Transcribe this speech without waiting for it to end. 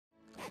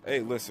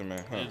Hey, listen,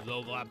 man. Huh?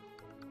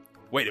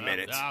 Wait a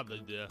minute.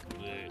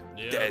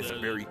 That is a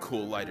very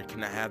cool lighter.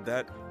 Can I have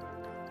that?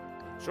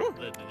 Sure.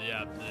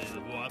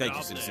 Thank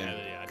you, citizen.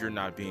 You're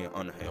not being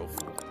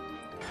unhelpful.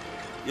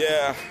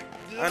 Yeah,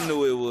 I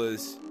knew it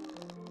was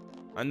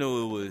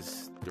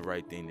the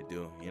right thing to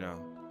do, you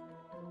know.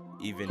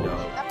 Even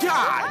though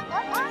God!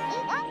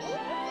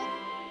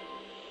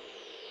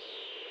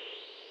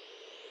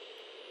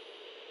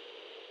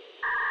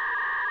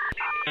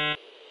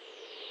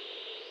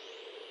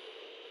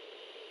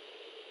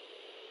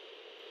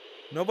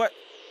 Nobody.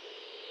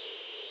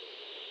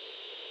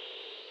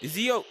 Is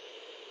he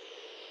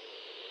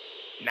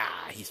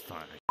Nah, he's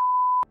fine.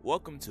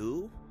 Welcome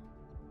to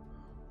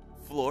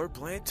Floor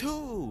Plan 2.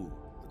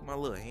 Look at my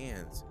little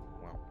hands.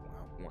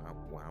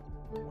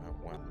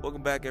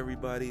 Welcome back,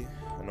 everybody.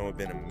 I know it's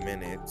been a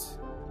minute,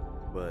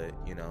 but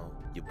you know,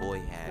 your boy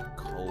had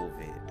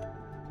COVID.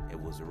 It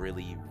was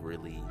really,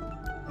 really,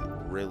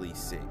 really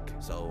sick.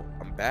 So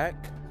I'm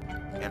back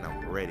and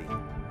I'm ready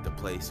to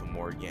play some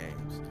more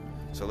games.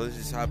 So let's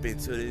just hop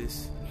into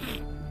this.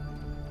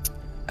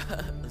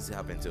 Let's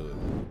hop into it.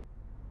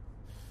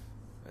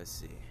 Let's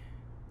see.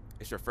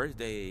 It's your first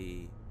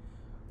day.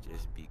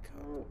 Just be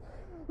calm.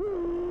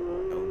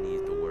 No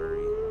need to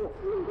worry.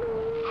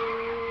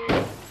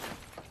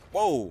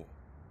 Whoa!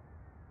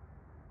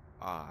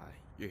 Ah,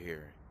 you're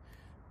here.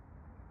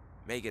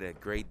 Make it a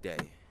great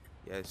day.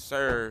 Yes,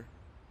 sir.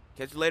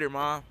 Catch you later,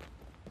 Mom.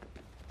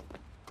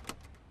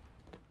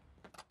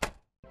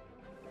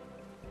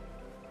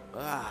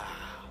 Ah.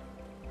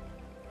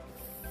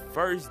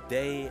 First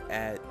day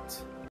at...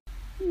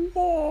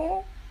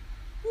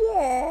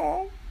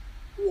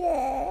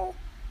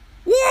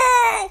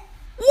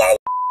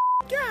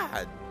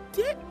 God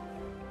damn.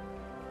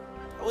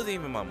 That wasn't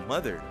even my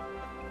mother.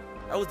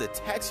 That was the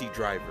taxi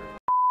driver.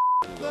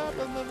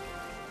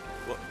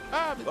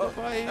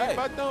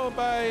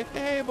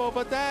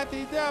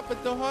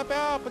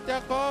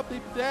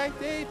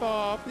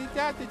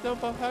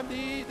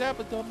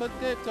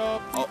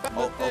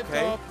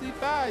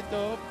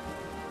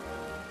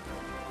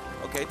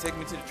 Okay, take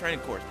me to the training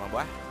course, my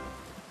boy.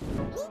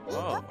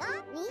 Oh.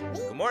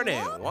 Good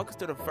morning. Welcome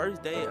to the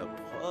first day of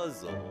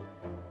puzzle.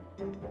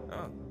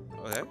 Oh,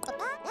 okay.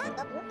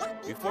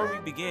 Before we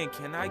begin,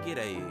 can I get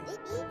a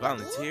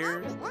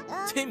volunteer?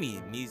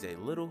 Timmy needs a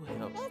little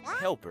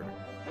helper.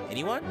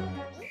 Anyone?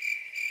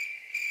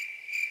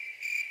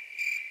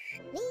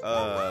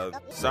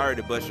 Sorry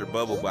to bust your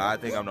bubble, but I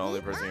think I'm the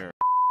only person here.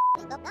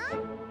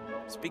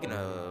 Speaking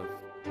of,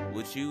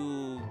 would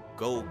you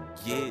go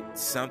get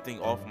something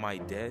off my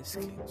desk?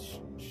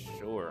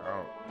 Sure.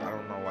 I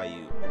don't know why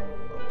you...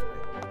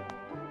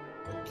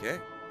 Okay.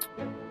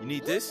 You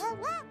need this?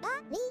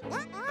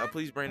 Now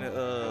please bring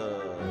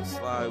the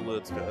slide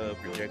wheel to the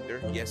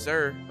projector. Yes,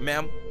 sir.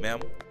 Ma'am.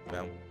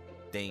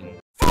 Ding.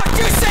 Fuck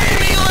you, say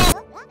me,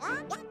 little...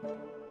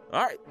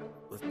 Alright.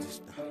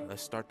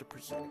 Let's start the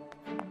present.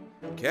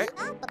 Okay.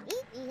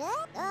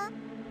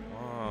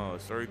 Oh,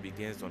 story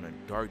begins on a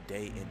dark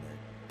day in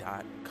the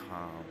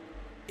 .com.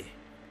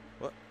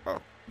 What?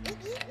 Oh.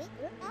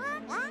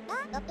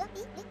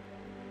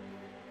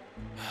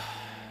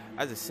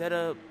 As a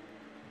setup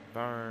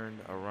burned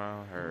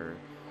around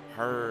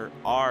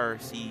our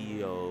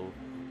CEO,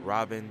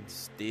 Robin,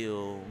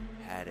 still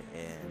had an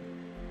end.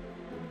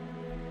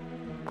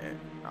 Man,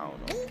 I don't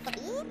know.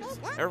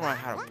 Everyone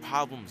had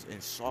problems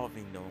in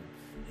solving them.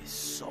 It's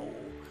so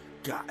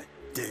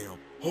goddamn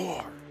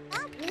hard.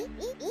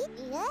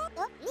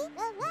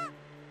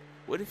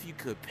 What if you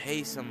could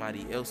pay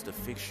somebody else to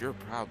fix your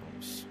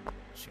problems?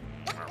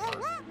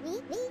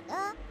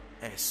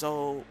 And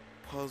so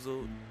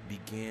Puzzle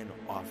began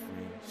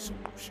offering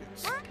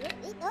solutions.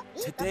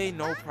 Today,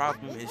 no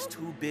problem is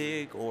too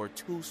big or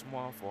too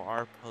small for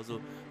our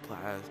puzzle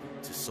class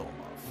to solve.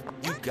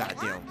 You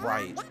goddamn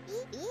right.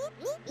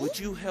 Would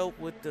you help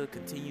with the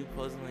continued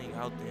puzzling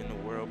out there in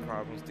the world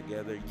problems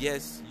together?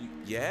 Yes,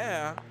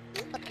 yeah.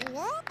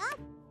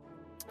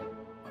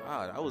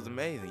 Wow, that was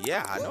amazing.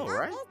 Yeah, I know,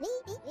 right?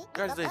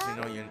 Congratulations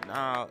on your...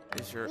 Now,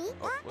 it's your...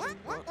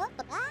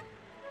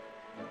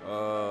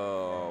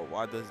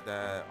 why does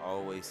that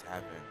always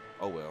happen?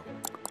 Oh, well.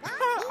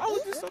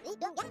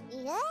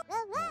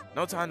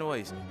 No time to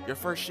waste. Your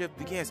first shift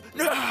begins.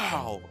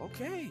 No!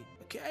 Okay.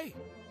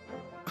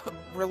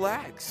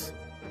 Relax.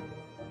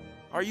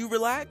 Are you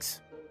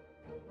relaxed?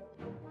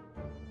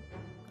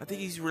 I think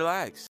he's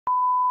relaxed.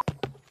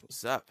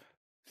 What's up?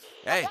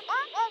 Hey.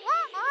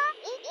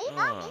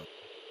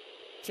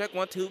 Check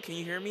 1 2. Can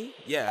you hear me?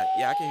 Yeah,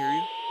 I can hear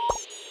you.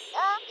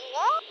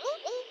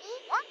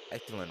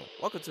 Excellent.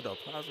 Welcome to the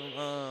Plaza.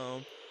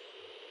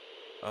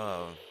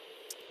 Can't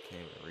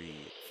even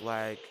read.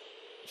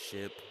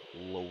 Flagship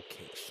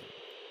location.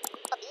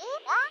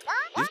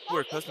 This is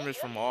where customers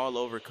from all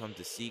over come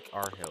to seek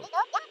our help.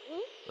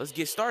 Let's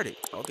get started.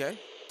 Okay.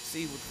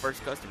 See what the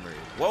first customer is.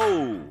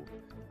 Whoa.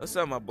 What's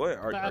up, my boy?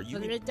 Are you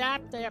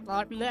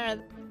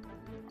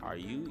Are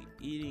you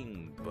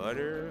eating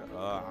butter?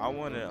 I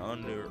want to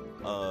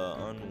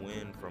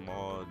unwind from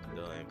all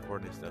the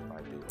important stuff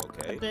I do.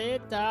 Okay.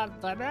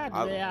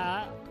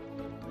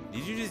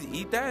 Did you just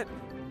eat that?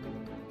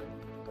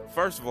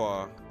 First of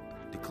all,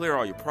 to clear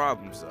all your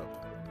problems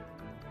up,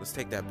 let's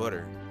take that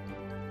butter.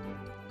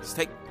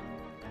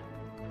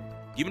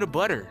 Give me the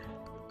butter.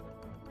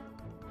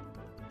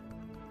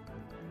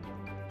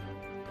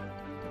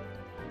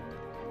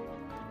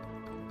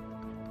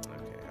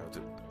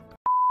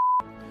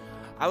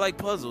 I like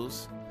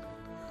puzzles,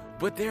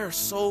 but there are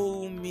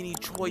so many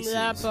choices. Do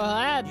you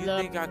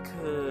think I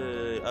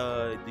could,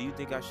 do you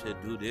think I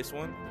should do this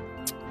one?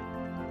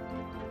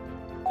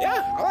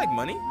 Yeah, I like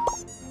money.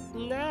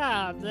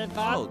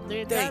 Oh,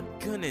 thank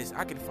goodness.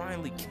 I can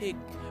finally kick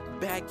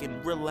back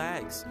and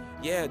relax.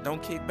 Yeah,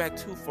 don't kick back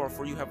too far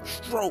before you have a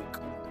stroke.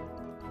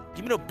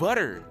 Give me the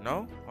butter.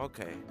 No?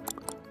 Okay.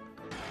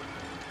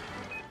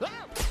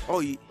 Oh,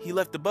 he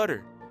left the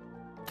butter.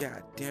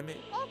 God damn it.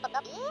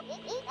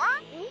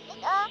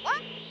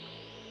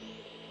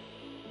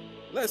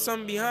 Left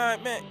something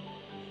behind, man.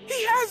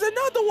 He has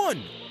another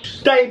one.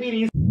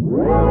 Diabetes.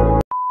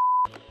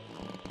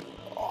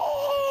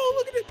 Oh,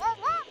 look at it.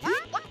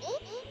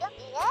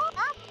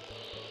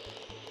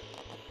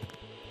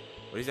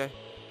 What is that?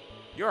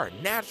 You're a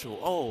natural.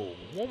 Oh,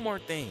 one more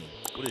thing.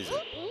 What is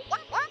it?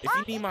 If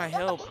you need my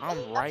help,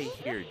 I'm right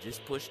here.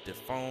 Just push the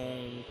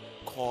phone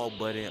call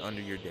button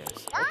under your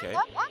desk. Okay.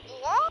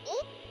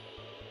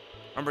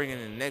 I'm bringing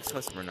in the next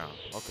customer now.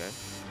 Okay.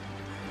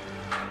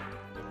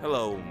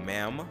 Hello,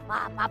 ma'am.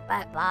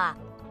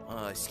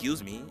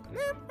 Excuse me.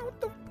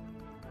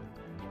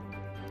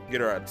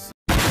 Get her out.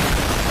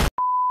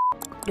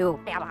 I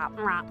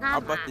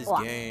bought this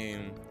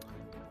game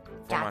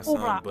for my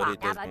son, but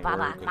it doesn't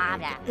work.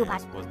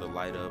 It's supposed to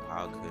light up.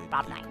 How could you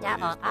play this?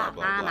 Blah, blah,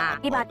 blah.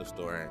 I bought the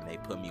store and they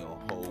put me on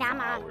hold for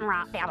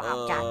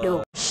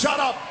hours. Shut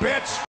up,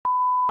 bitch!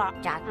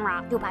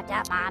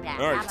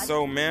 Alright,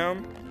 so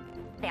ma'am,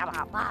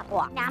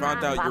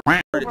 found out you're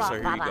retarded, so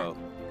here you go.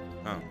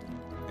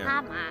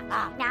 Yeah.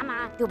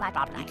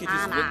 You can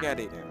just look at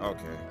it and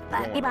okay.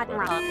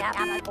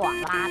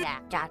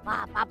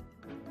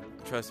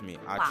 Trust me,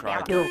 I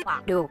tried.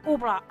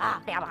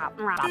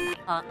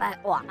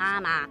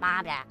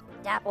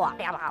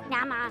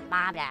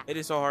 It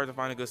is so hard to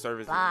find a good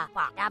service. You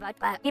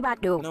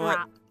know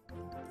what?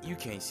 You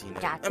can't see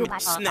that. Let me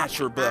snatch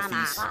your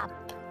buffies.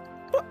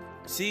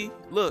 See?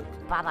 Look.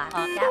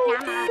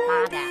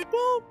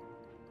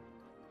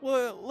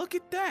 Well, look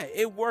at that.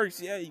 It works.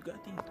 Yeah, you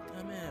got these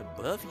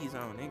buffies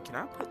on. And can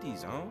I put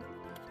these on?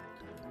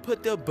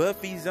 Put the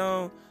buffies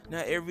on.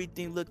 Now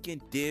everything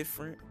looking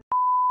different.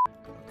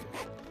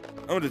 Okay.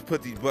 I'm gonna just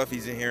put these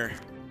buffies in here.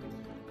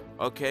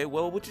 Okay,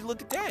 well, would you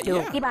look at that?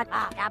 Yeah.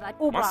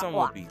 My son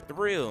will be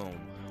thrilled.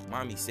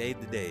 Mommy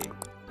saved the day.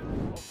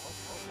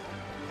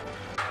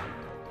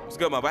 What's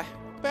good, my boy?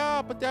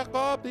 A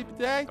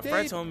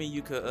friend told me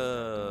you could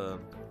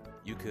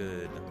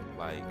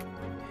like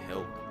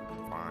help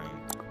find.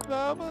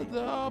 I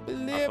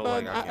feel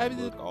like I can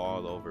look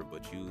all over,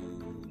 but you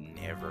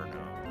never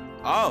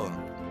know. Oh,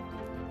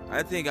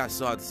 I think I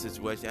saw the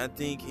situation. I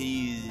think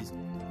he's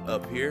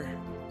up here.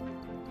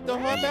 No,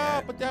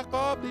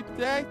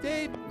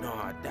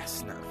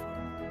 that's not.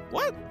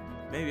 What?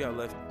 Maybe I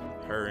left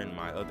her in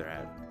my other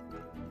hat.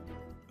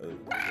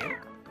 Okay.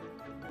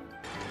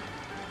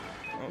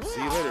 Oh,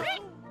 see you later.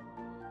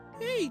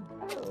 Hey,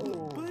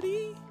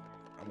 buddy.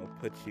 I'm gonna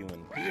put you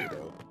in here,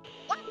 though.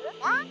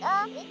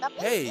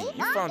 Hey,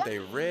 you found a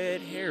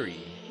red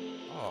Harry.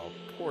 Oh,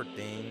 poor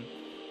thing.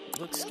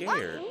 Looks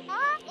scared.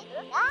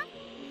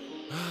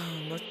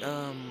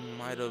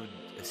 Might have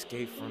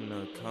escaped from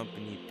the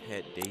company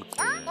pet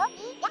daycare.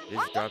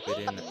 Just drop it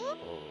in.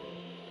 Oh.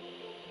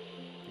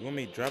 You want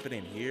me to drop it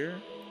in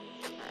here?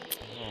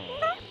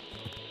 Oh.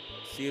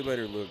 See you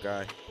later, little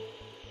guy.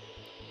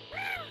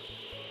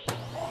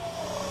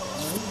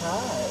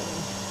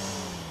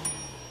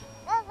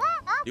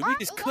 Did we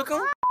just cook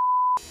him?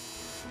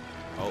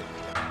 Oh.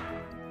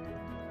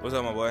 What's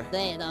up, my boy?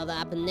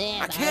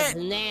 I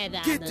can't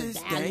get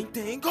this dang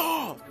thing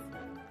off.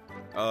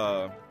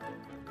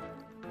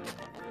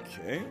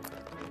 Okay.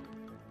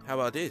 How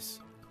about this?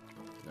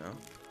 No.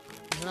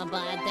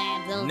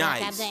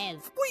 Nice.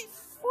 Sweet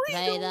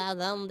freedom. How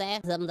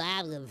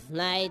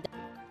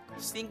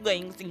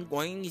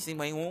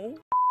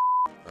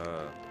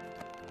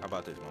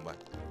about this, my boy?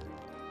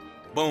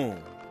 Boom.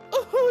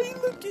 Oh, he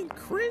looking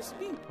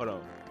crispy. Hold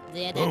on.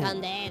 Boom. Nah,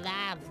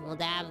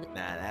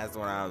 that's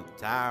what I'm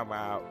talking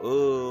about.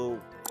 Ooh.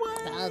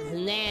 What?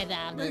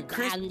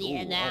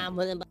 Crispy.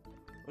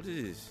 What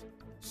is this?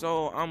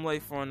 So I'm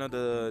late for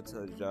another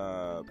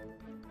job.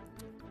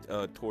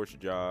 Torch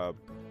job.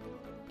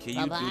 Can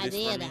you do this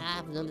for me?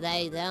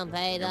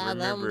 And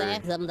remember,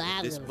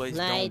 this place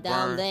don't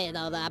burn.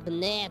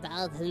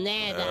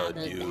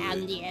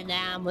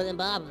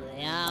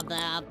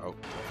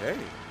 Okay.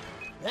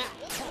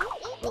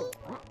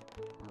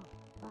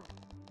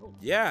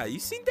 Yeah, you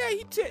seen that?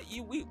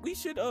 We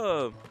should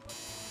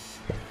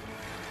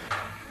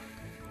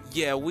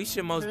Yeah, we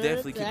should most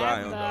definitely keep an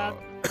eye on dog.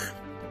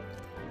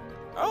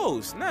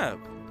 Oh, snap.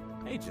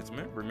 Hey,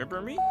 gentleman,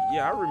 remember me?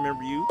 Yeah, I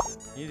remember you.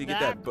 You need to get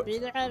that. Okay.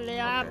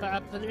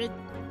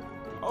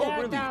 Oh,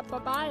 really?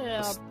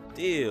 But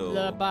still.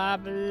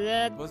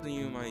 Most of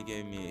you might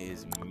give me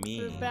is me.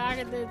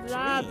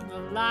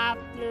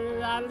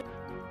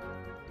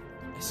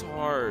 It's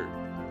hard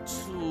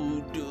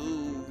to do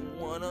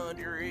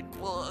 100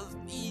 plus.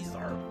 These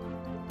are.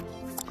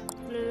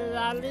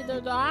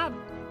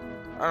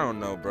 I don't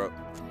know, bro.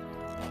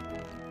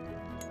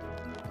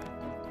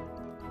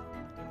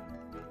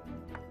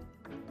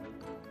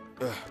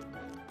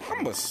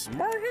 I'm a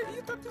smart head.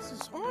 You thought this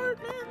is hard,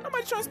 man?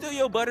 Nobody trying to steal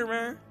your butter,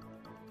 man.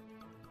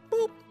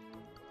 Boop.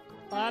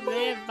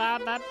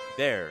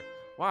 There.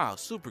 Wow,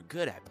 super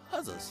good at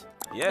puzzles.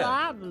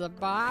 Yeah.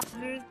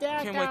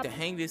 Can't wait to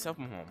hang this up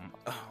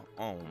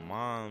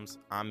on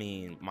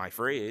my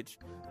fridge.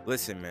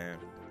 Listen, man.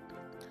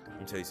 Let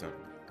me tell you something.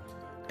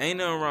 Ain't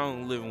nothing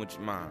wrong living with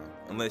your mom.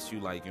 Unless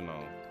you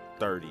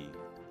 30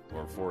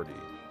 or 40.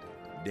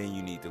 Then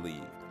you need to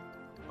leave.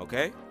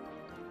 Okay?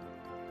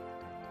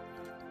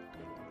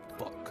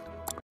 Fuck.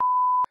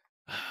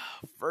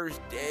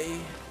 First day,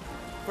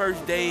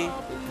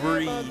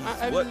 breeze.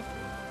 What?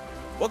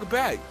 Welcome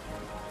back.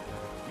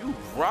 You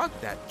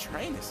rocked that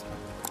train.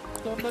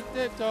 You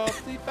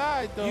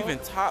even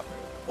top.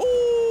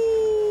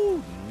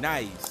 Ooh,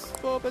 nice.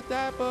 You almost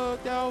got a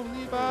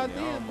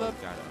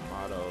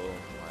motto.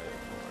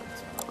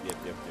 Yep.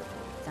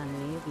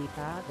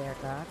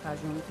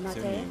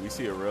 Timmy, we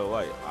see a real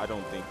light. I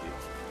don't think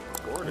it's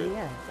recorded.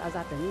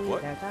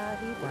 What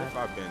if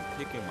I've been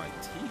picking my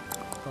teeth?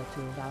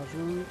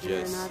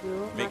 Just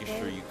making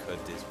sure you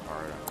cut this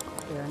part out.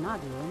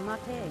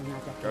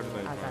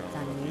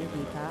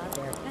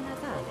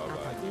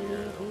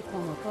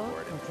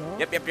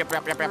 Yep.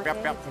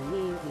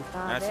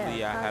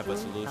 Naturally, I have a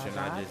solution.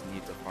 I just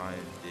need to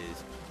find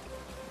this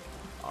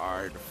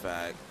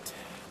artifact.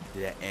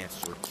 The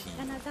answer key.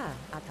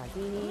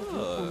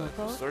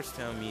 The source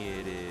tell me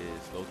it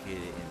is located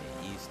in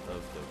the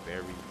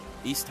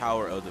east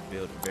tower of the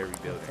very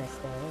building.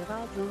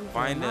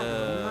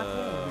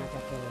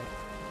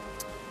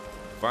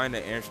 Find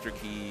the answer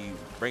key.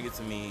 Bring it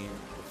to me.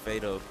 The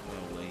fate of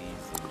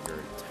Wayne's in your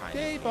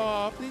tiny.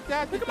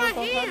 Look at my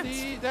hands.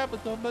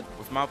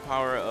 With my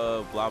power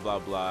of blah blah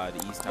blah.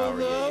 The east tower.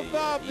 Yeah.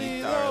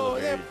 East tower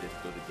elevator.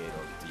 Just go to the gate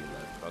on the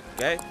T11.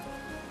 Okay.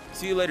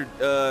 See you later,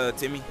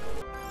 Timmy.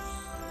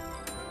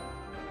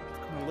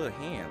 My little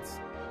hands.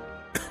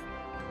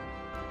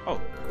 Oh,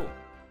 cool.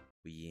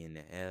 We in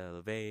the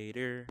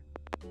elevator.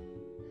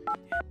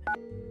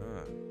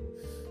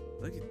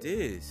 Look at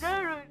this.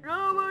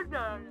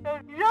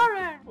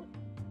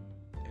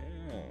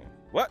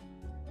 What?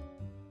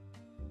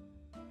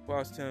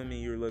 Boss telling me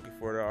you're looking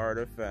for the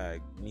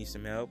artifact. Need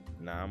some help?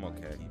 Nah, I'm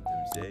okay. Keep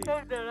them safe.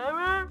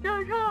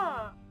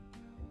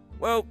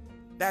 Well,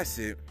 that's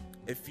it.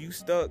 If you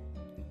stuck,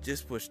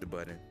 just push the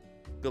button.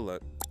 Good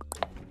luck.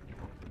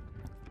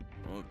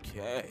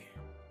 Okay.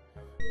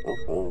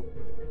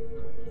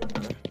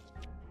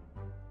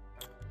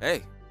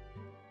 Hey.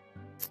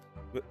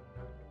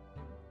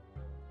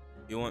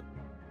 You want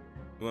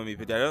me to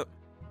pick that up?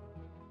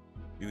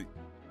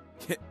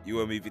 You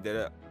want me to pick that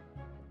up?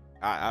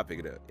 I'll pick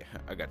it up. Yeah,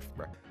 I got you,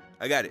 bro.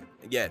 I got it.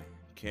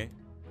 Okay?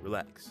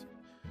 Relax.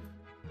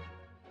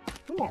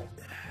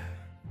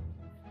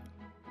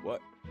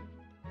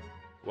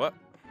 What?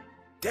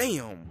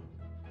 Damn.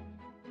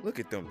 Look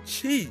at them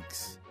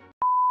cheeks.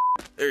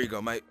 There you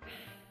go, mate.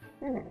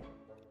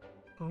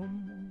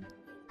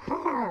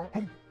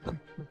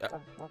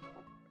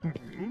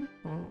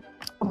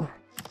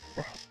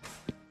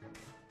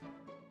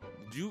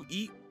 Did you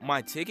eat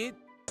my ticket?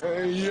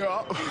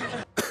 Yeah.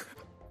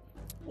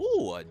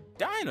 Ooh, a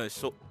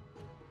dinosaur.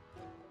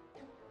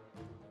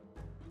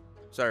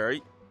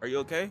 Sorry, are you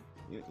okay?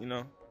 You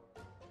know?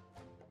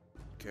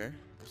 Okay,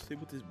 let's see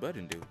what this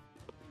button do.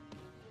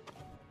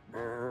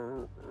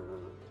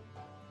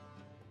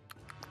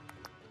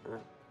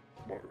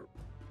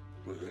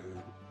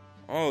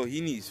 Oh,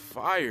 he needs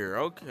fire.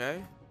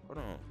 Okay. Hold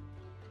on.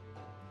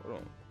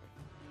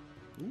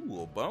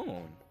 Ooh, a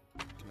bone.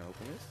 Can I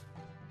open this?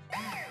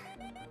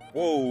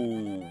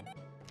 Whoa.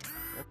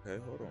 Okay,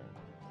 hold on.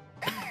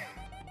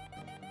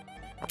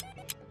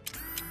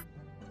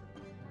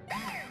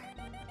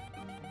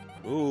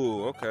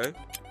 Ooh, okay.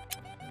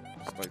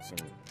 It's like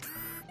some...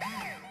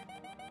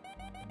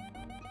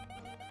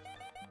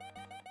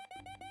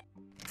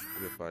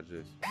 What if I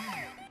just...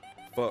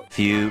 Fuck.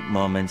 Few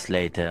moments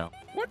later.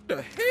 What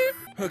the heck?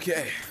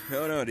 Okay,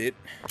 hold on, dude.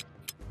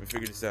 Let me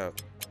figure this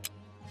out.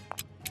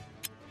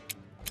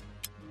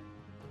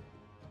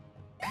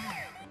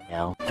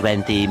 Now,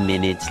 20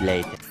 minutes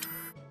later.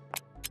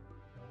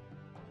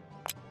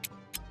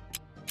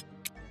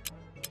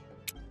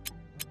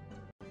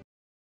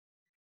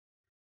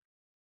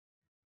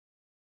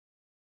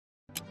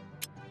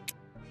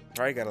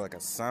 Probably got like a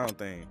sound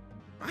thing.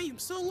 I am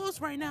so lost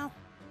right now.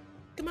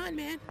 Come on,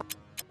 man.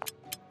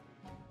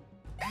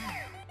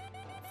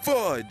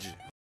 Fudge.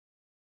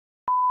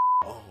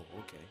 Oh,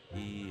 Okay.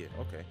 Yeah,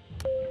 okay.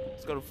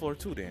 Let's go to floor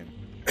 2 then.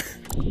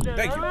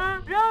 Thank you.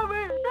 Thank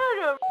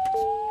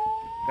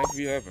you for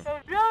your helping.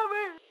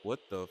 What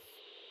the?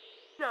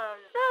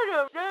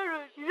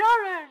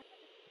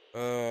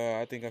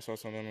 I think I saw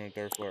something on the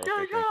 3rd floor. Okay,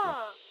 thank you.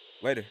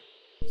 Later.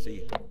 See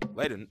you.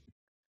 Later.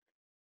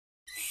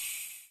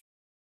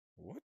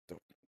 What the?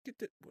 Get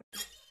that. What the?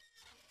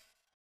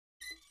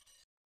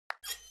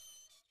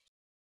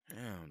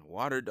 Damn, the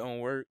water don't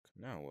work.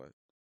 Now what?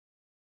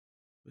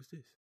 What's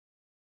this?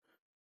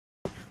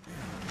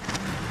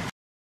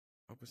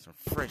 Open some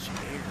fresh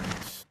air.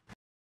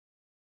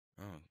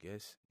 Oh,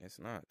 guess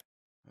not.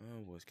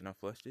 Oh, boys, can I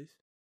flush this?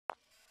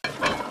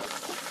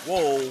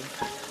 Whoa!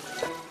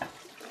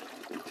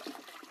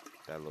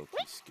 That low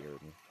key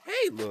scared me.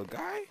 Hey, little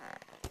guy.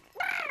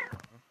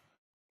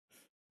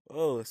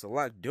 Oh, it's a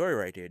locked door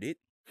right there, dude.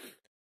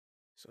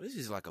 So this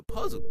is like a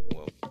puzzle.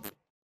 Well,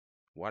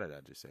 why did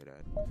I just say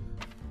that?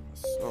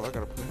 Oh, I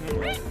gotta put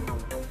him on.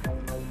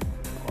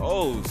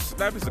 Oh,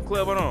 snap, it's a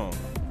club on.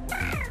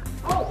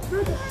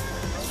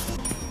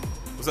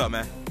 What's up,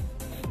 man?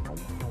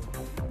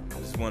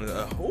 This is one of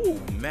the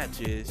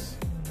matches.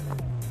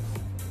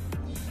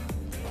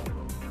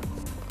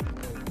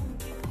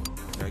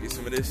 Can I get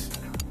some of this?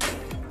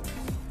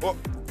 Oh,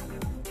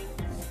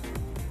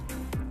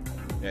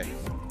 hey,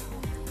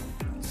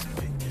 let's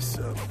pick this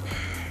up.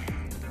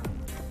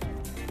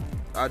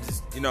 I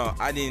just,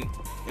 I didn't,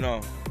 I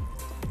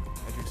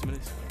drink some of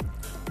this.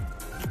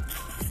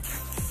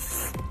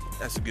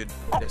 That's a good.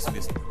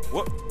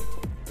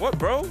 What,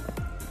 bro?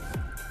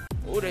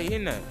 Oh, they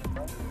in there.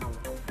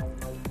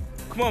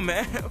 Come on,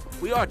 man.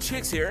 We all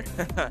chicks here.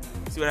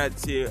 See what I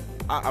see?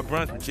 I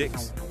brunch with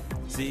chicks.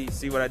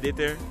 See what I did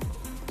there?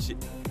 Shit.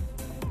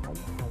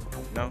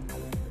 No.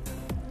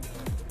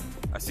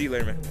 I see you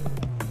later, man.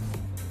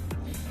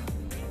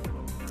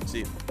 See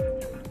you.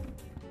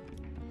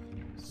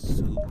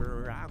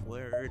 Super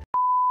awkward.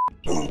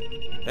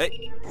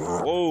 Hey.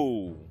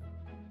 Whoa.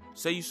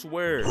 Say you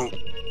swear.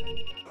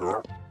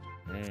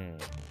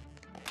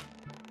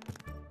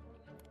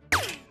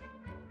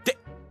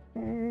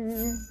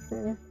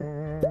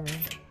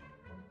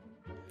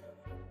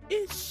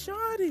 It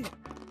shot it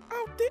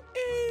out the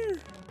air.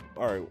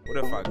 Alright, what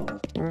if I go?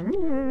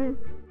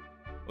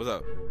 What's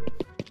up?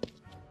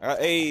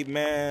 Hey,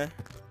 man.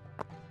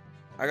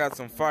 I got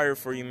some fire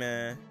for you,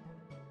 man.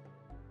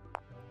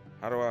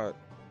 How do I?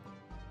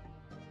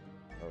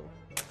 Oh.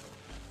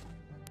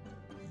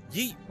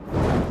 Yeet.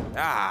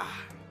 Ah.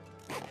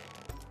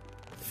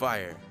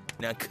 Fire.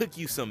 Now cook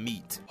you some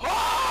meat.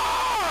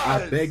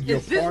 I beg your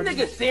pardon. Is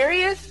this nigga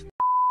serious?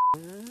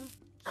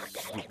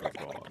 Super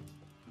ball.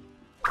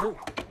 Oh.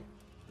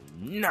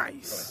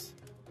 Nice.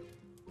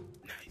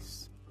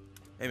 Nice.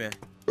 Hey, man.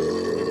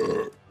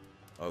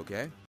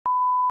 Okay.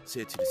 Let's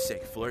head to the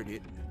 2nd floor,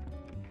 dude.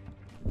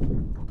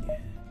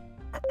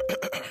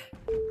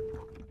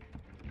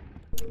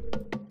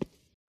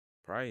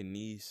 Probably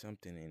need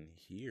something in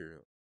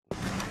here.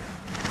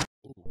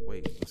 Oh,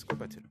 wait. Let's go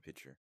back to the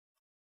picture.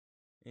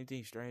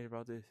 Anything strange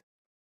about this?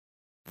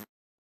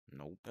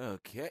 Nope.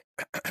 Okay.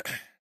 Wait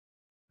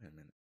a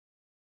minute.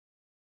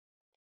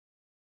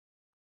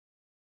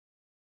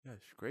 Got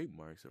scrape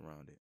marks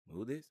around it.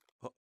 Move this?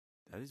 Oh,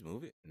 did I just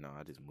move it? No,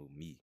 I just moved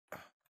me.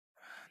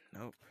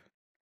 Nope.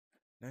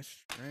 That's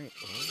strange.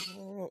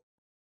 Oh.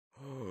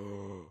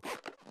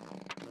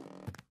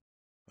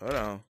 Hold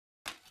on.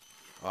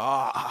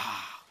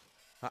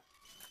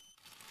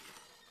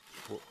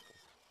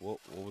 What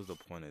was the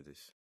point of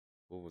this?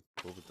 What was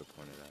the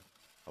point of that?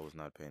 I was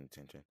not paying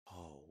attention.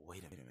 Oh,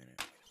 wait a minute.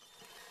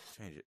 Let's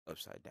change it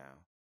upside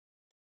down.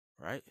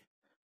 Right?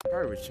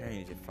 Probably would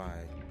change if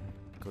I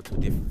go to a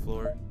different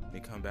floor,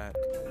 then come back.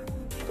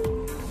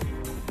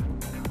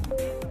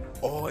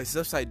 Oh, it's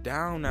upside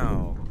down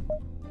now.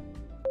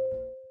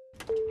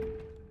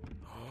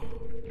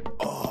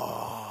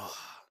 Oh,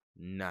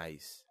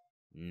 nice.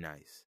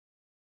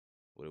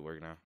 Would it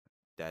work now?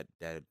 That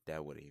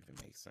wouldn't even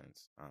make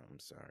sense. I'm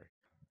sorry,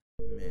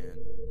 man.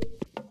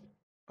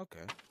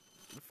 Okay,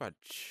 what if I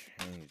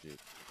change it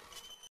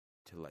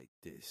to like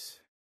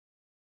this?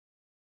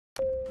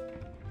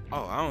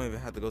 Oh, I don't even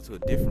have to go to a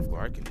different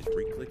floor. I can just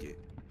re-click it.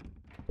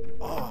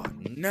 Oh,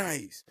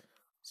 nice.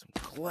 Some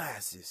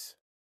glasses.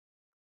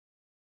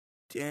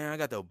 Damn, I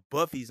got the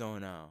Buffies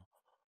on now.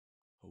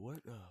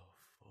 What the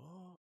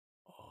fuck?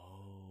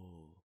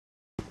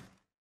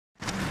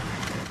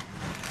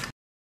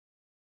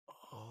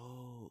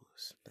 Oh,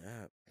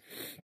 snap.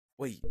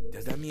 Wait,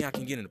 does that mean I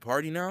can get in the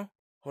party now?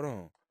 Hold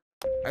on.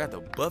 I got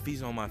the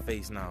Buffies on my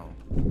face now.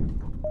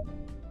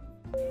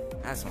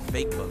 I had some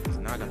fake Buffies.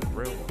 Now I got the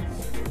real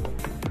ones.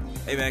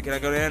 Hey, man, can I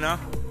go there now?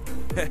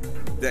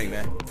 Dang,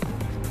 man.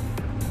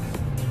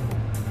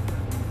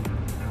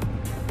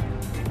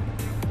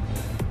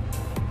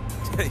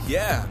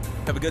 Yeah.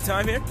 Have a good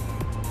time here?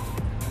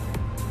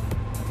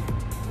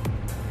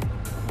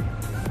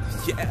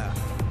 Yeah.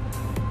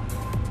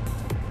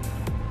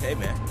 Hey,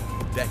 man.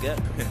 Back up.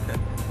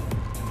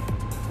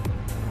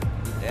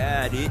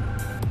 Yeah, dude.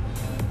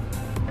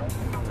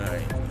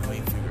 Alright, let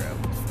me figure out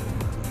what's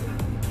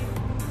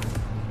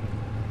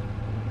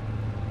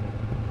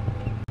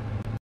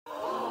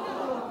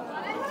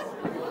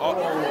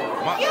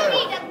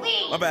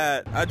My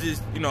bad. I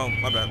just, you know,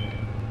 my bad.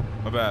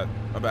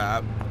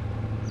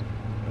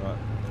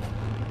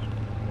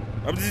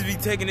 I'm just be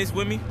taking this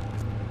with me.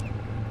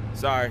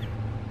 Sorry.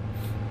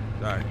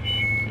 I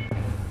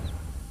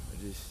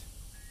just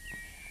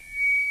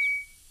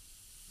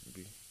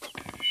maybe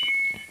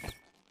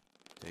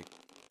take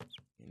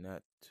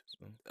not.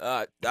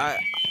 I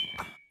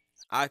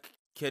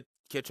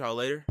catch y'all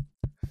later.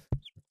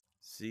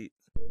 See.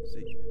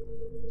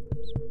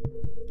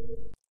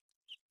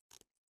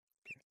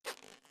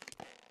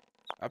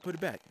 I put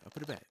it back.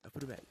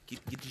 Get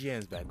your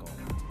jams back on.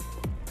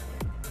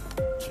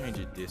 Change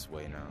it this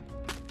way now.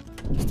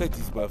 Let's take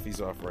these Buffies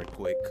off right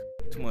quick.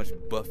 Too much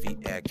Buffy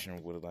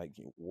action with like,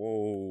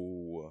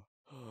 whoa.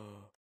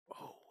 Oh,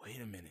 wait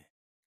a minute.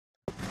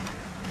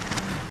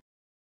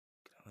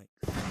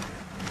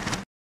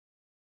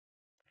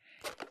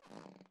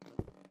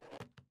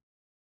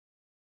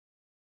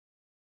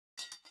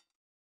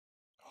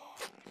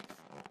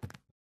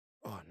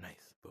 Oh,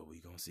 nice. But we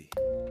gonna see.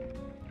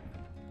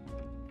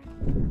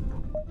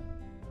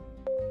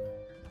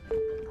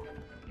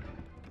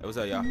 Hey, what's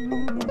up, y'all?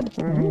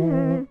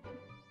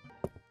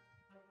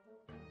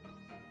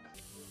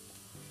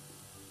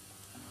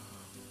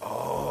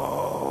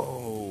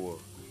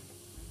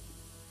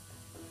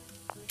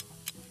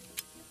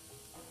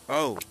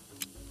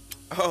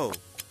 Oh,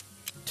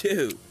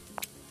 dude,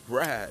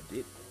 Brad,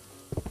 give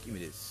me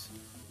this.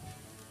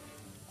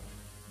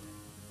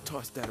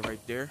 Toss that right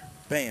there.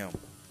 Bam.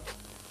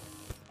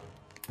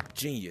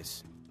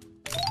 Genius.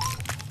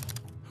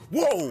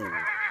 Whoa.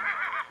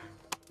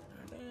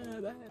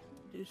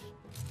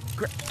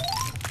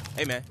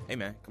 Hey man,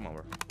 come on,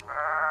 bro.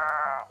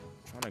 I'm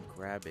trying to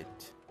grab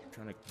it.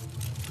 Okay.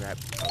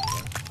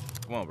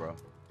 Come on, bro.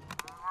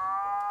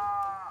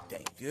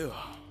 Thank you.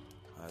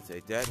 I'll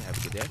take that. Have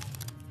a good day.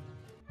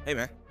 Hey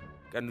man,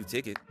 got a new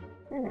ticket.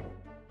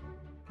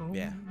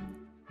 Yeah.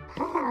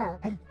 Nah,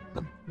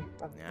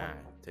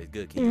 tastes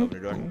good. Can you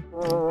open the door?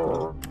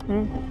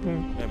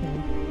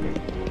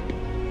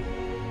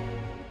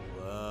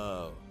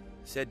 Whoa.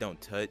 Said don't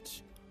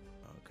touch.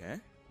 Okay.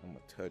 I'm gonna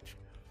touch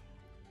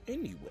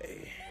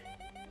anyway.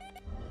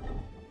 Or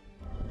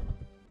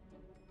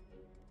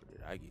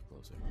did I get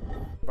closer?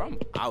 Bro, I'm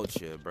out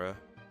here, bro.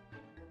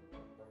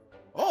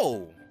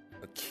 Oh,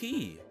 a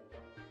key.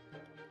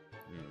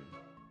 Let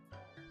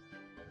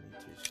me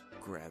just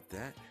grab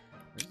that.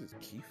 What's this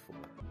key for?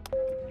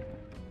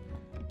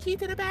 Key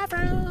to the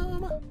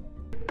bathroom.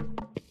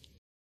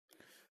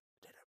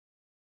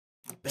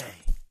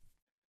 Bang.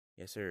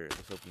 Yes, sir.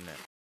 Let's open that.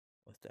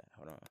 What's that?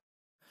 Hold on.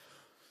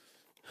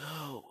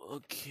 Oh,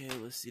 okay.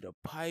 Let's see the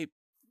pipe.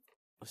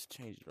 Let's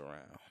change it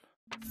around.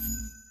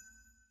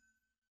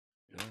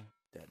 No,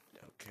 that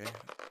okay.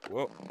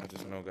 Well, I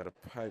just know I got a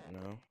pipe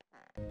now.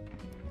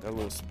 That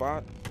little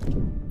spot.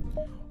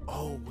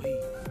 Oh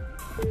wait.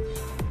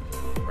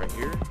 Right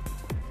here.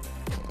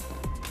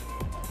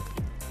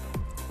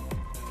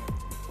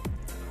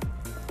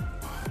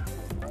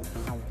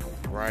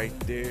 Right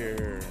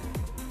there.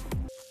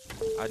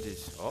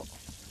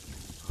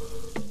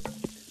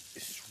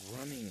 It's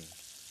running.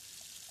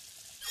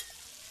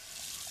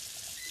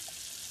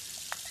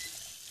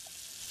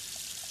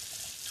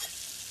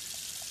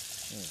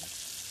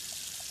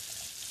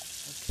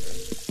 Okay.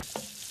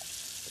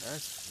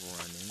 That's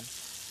running.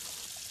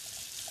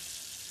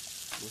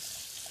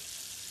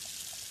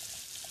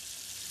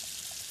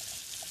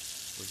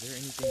 Was there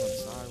anything on the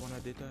side when I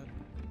did that?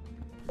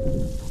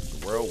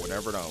 The world will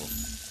never know.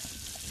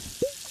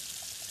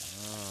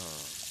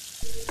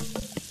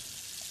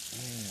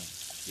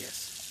 Yes.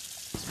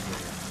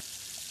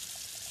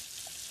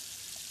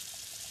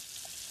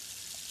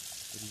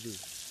 What did he do?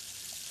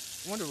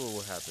 I wonder what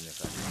will happen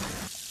if I do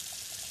that.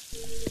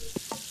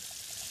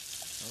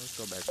 Let's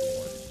go back to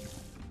one.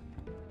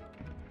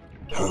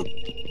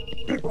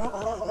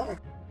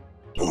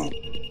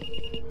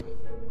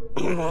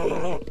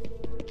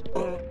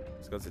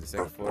 Let's go to the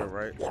second floor,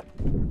 right? I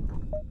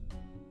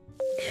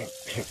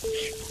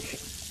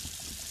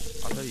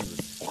thought he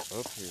was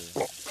up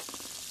here.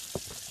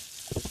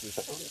 This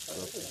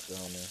stuff is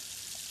down there.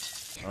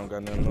 I don't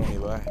got nothing on me,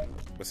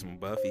 but some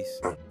Buffies.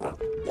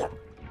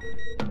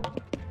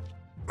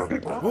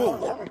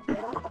 Whoa!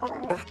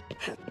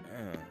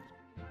 Man.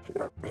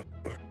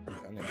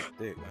 That nigga's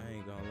thick, I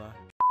ain't gonna lie.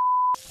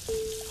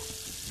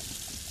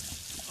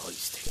 Oh,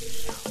 he's taking a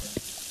shower.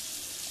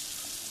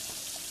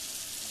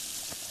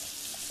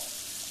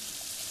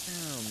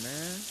 Damn,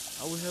 man.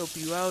 I would help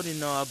you out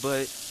and all,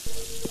 but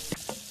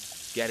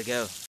gotta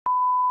go.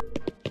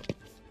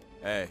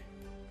 Hey.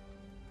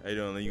 How you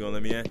doing? You gonna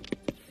let me in?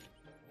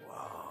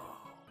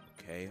 Whoa.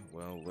 Okay,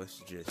 well, let's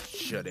just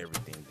shut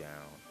everything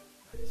down.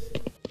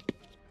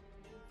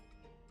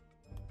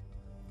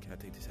 Can I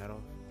take this hat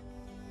off?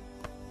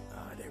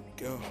 There we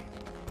go.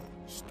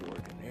 Store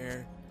it in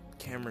there.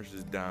 Cameras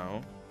is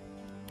down.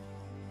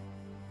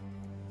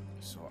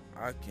 So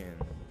I can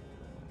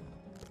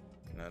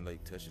I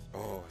like touch it?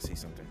 Oh, I see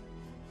something.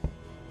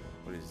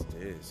 What is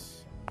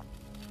this?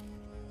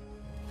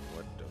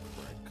 What the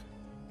frick?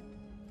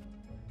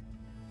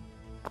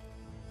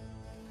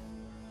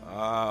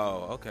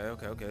 Oh, okay.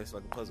 It's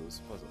like a puzzle. It's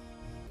a puzzle.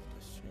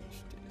 Let's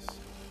change this.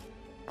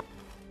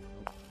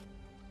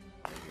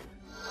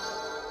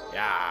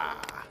 Yeah.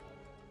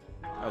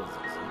 That was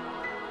easy.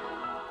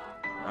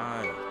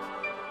 Nice.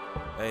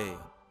 Hey.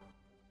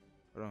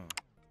 Hold on.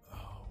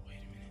 Oh, wait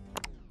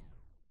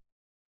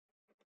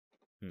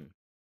a minute.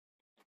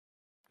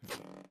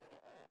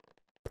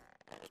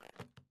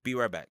 Be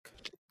right back.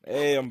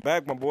 Hey, I'm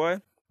back, my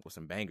boy. With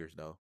some bangers,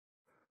 though.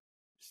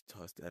 Just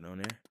toss that on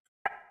there.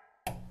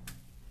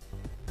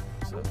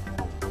 What's up?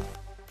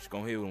 Just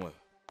gonna hit one.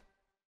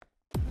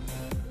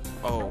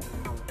 Oh.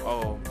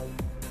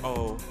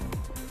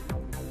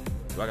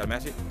 Do I gotta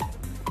match it?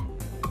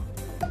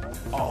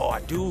 Oh,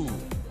 I do.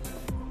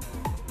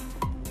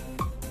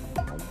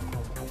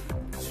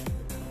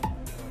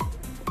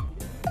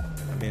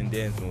 I'm in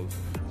dance moves.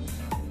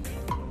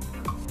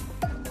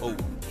 Oh.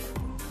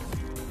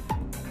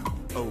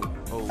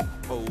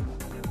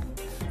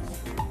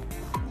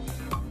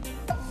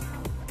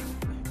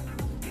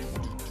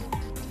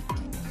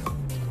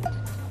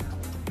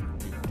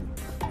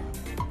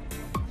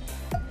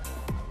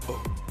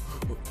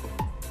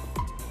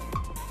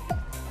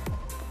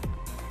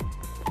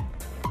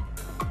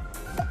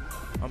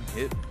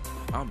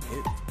 I'm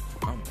hip.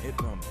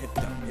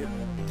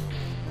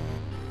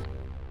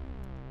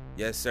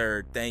 Yes,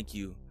 sir. Thank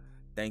you.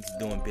 Thanks for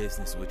doing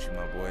business with you,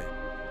 my boy.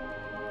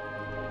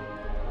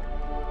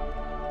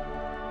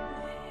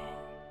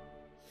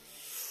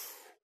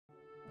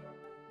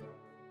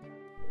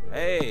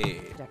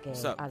 Hey,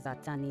 what's up?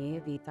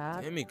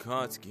 Timmy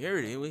caught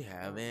security. We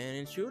have an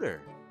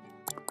intruder.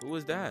 Who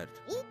was that?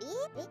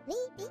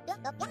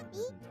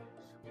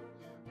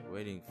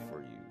 Waiting for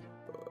you.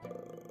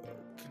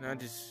 Can I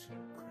just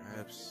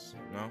grab?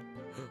 No.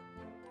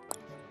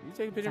 You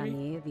take a picture of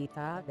me?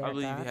 I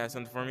believe you had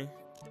something for me.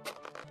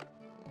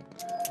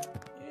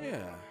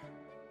 Yeah.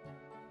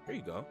 Here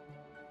you go.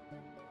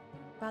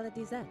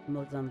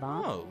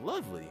 Oh,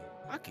 lovely.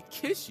 I could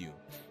kiss you.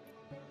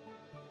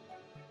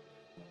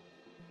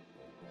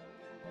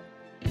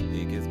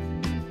 It gets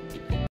me.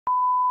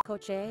 Why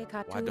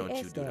don't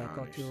you do the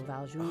honors?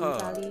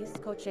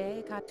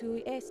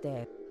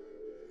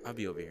 I'll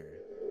be over here.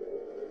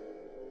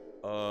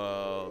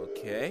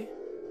 Okay.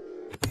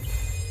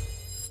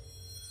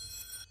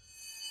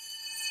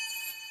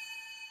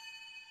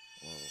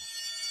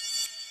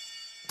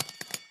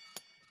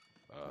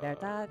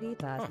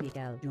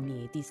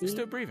 You're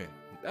still breathing.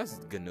 That's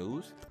good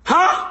news.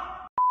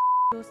 Huh?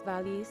 No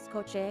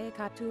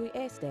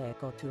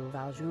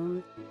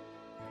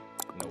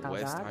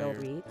West Tire.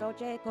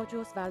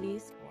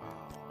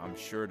 Wow, I'm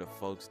sure the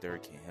folks there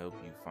can help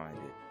you find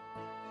it.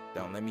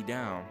 Don't let me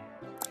down.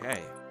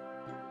 Okay.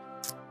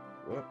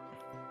 Well,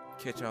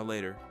 catch y'all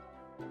later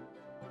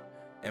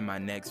in my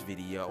next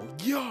video.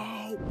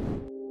 Yo!